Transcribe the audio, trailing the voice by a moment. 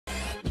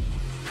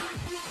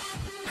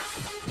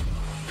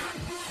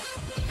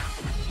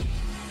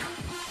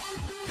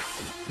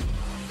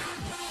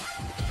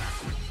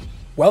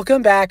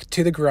Welcome back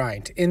to the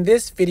grind. In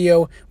this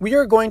video, we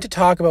are going to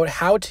talk about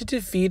how to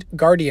defeat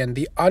Guardian,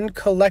 the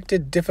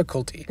Uncollected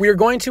difficulty. We are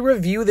going to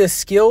review the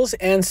skills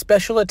and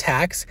special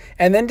attacks,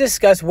 and then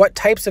discuss what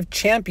types of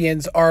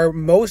champions are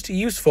most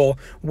useful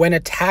when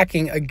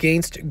attacking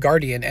against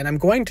Guardian. And I'm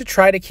going to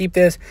try to keep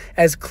this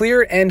as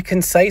clear and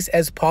concise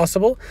as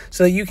possible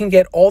so that you can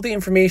get all the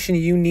information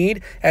you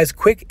need as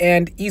quick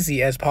and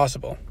easy as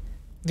possible.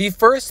 The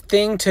first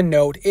thing to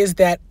note is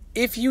that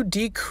if you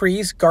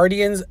decrease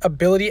Guardian's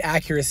ability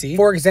accuracy,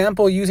 for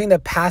example, using the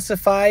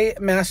Pacify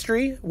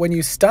mastery, when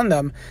you stun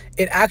them,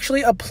 it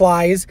actually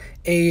applies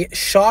a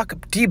shock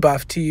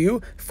debuff to you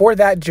for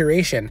that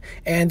duration.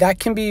 And that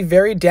can be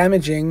very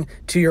damaging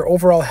to your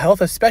overall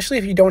health, especially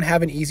if you don't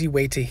have an easy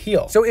way to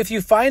heal. So if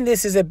you find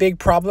this is a big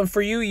problem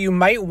for you, you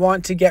might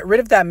want to get rid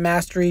of that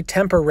mastery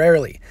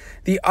temporarily.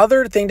 The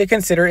other thing to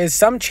consider is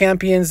some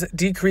champions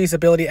decrease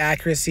ability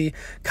accuracy,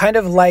 kind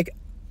of like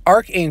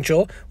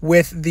Archangel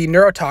with the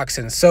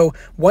neurotoxins. So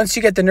once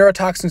you get the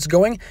neurotoxins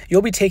going,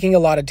 you'll be taking a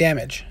lot of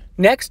damage.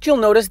 Next, you'll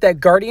notice that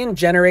Guardian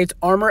generates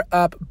armor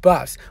up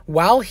buffs.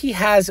 While he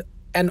has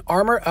an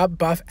armor up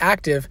buff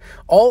active,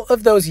 all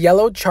of those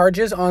yellow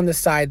charges on the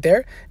side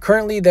there,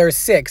 currently there's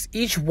 6.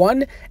 Each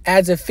one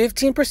adds a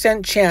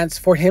 15% chance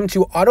for him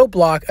to auto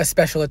block a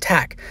special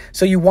attack.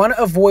 So you want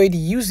to avoid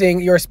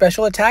using your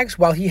special attacks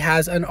while he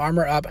has an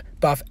armor up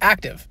buff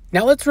active.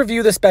 Now let's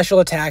review the special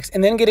attacks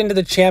and then get into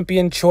the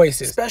champion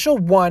choices. Special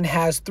 1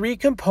 has 3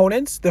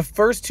 components. The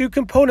first 2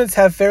 components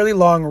have fairly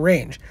long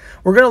range.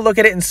 We're going to look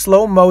at it in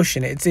slow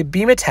motion. It's a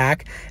beam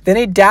attack, then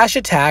a dash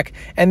attack,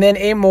 and then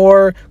a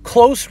more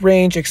close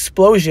range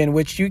explosion,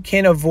 which you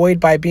can avoid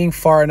by being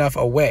far enough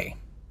away.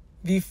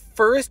 The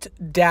first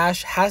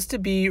dash has to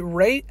be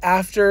right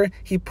after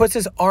he puts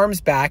his arms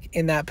back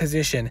in that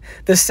position.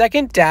 The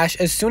second dash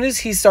as soon as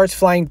he starts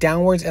flying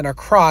downwards and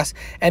across,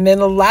 and then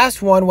the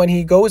last one when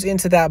he goes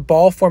into that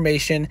ball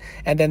formation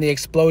and then the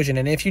explosion.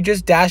 And if you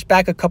just dash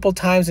back a couple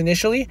times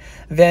initially,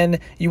 then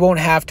you won't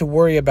have to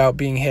worry about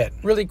being hit.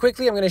 Really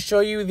quickly, I'm going to show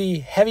you the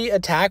heavy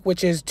attack,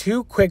 which is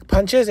 2 quick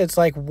punches. It's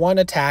like 1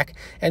 attack,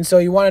 and so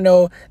you want to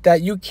know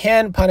that you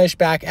can punish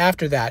back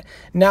after that.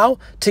 Now,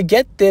 to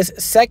get this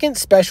second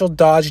special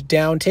dodge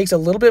down takes a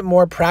little bit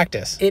more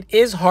practice. It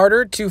is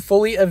harder to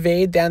fully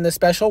evade than the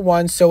special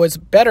one, so it's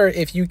better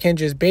if you can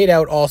just bait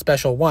out all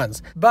special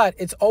ones. But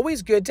it's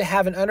always good to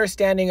have an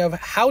understanding of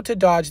how to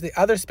dodge the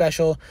other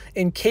special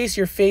in case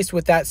you're faced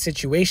with that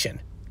situation.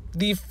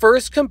 The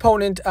first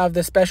component of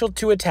the special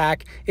 2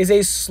 attack is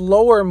a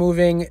slower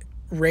moving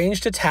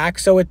ranged attack,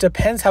 so it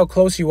depends how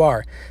close you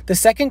are. The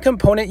second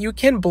component you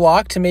can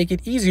block to make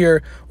it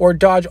easier or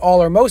dodge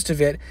all or most of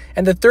it,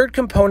 and the third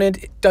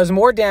component does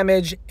more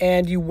damage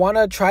and you want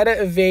to try to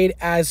evade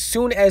as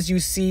soon as you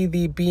see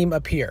the beam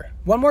appear.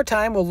 One more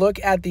time, we'll look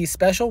at the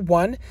special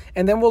 1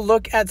 and then we'll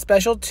look at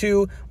special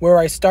 2 where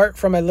I start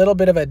from a little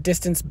bit of a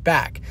distance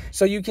back.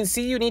 So you can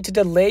see you need to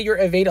delay your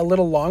evade a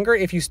little longer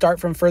if you start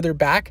from further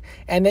back,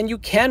 and then you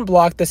can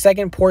block the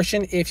second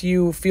portion if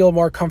you feel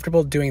more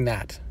comfortable doing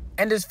that.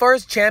 And as far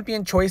as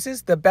champion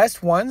choices, the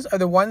best ones are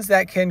the ones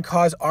that can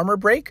cause armor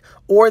break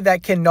or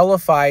that can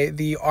nullify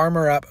the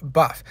armor up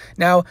buff.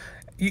 Now,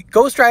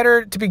 Ghost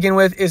Rider to begin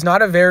with is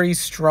not a very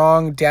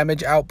strong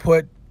damage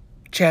output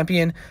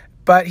champion,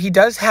 but he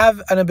does have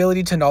an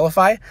ability to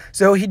nullify,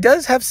 so he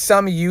does have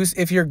some use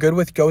if you're good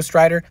with Ghost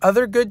Rider.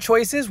 Other good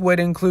choices would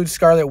include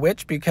Scarlet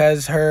Witch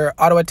because her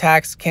auto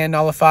attacks can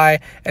nullify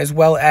as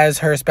well as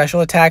her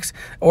special attacks,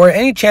 or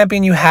any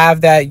champion you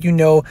have that you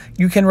know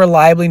you can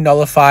reliably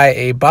nullify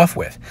a buff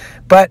with.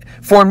 But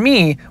for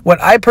me, what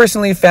I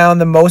personally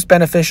found the most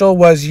beneficial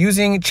was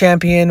using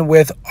champion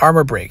with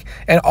armor break,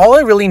 and all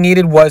I really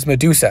needed was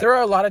Medusa. There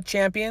are a lot of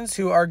champions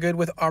who are good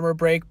with armor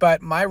break,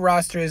 but my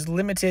roster is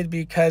limited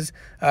because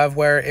of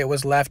where it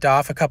was left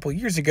off a couple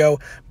years ago.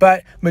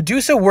 But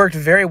Medusa worked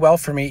very well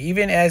for me.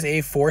 Even as a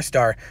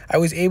 4-star, I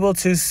was able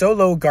to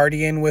solo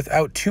Guardian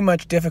without too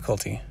much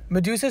difficulty.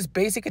 Medusa's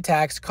basic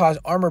attacks cause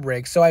armor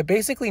break, so I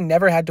basically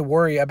never had to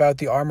worry about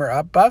the armor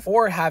up buff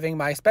or having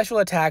my special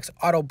attacks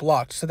auto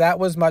blocked, so that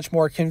was much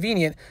more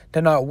convenient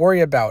to not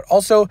worry about.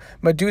 Also,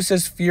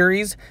 Medusa's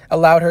Furies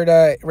allowed her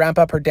to ramp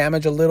up her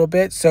damage a little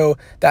bit, so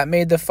that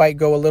made the fight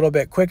go a little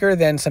bit quicker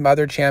than some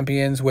other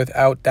champions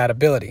without that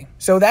ability.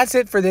 So that's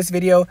it for this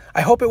video.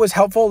 I hope it was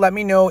helpful. Let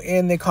me know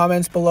in the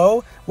comments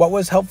below what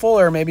was helpful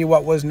or maybe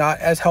what was not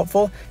as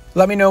helpful.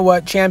 Let me know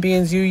what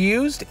champions you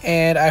used,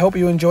 and I hope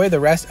you enjoy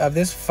the rest of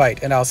this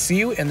fight, and I'll see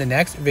you in the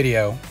next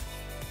video.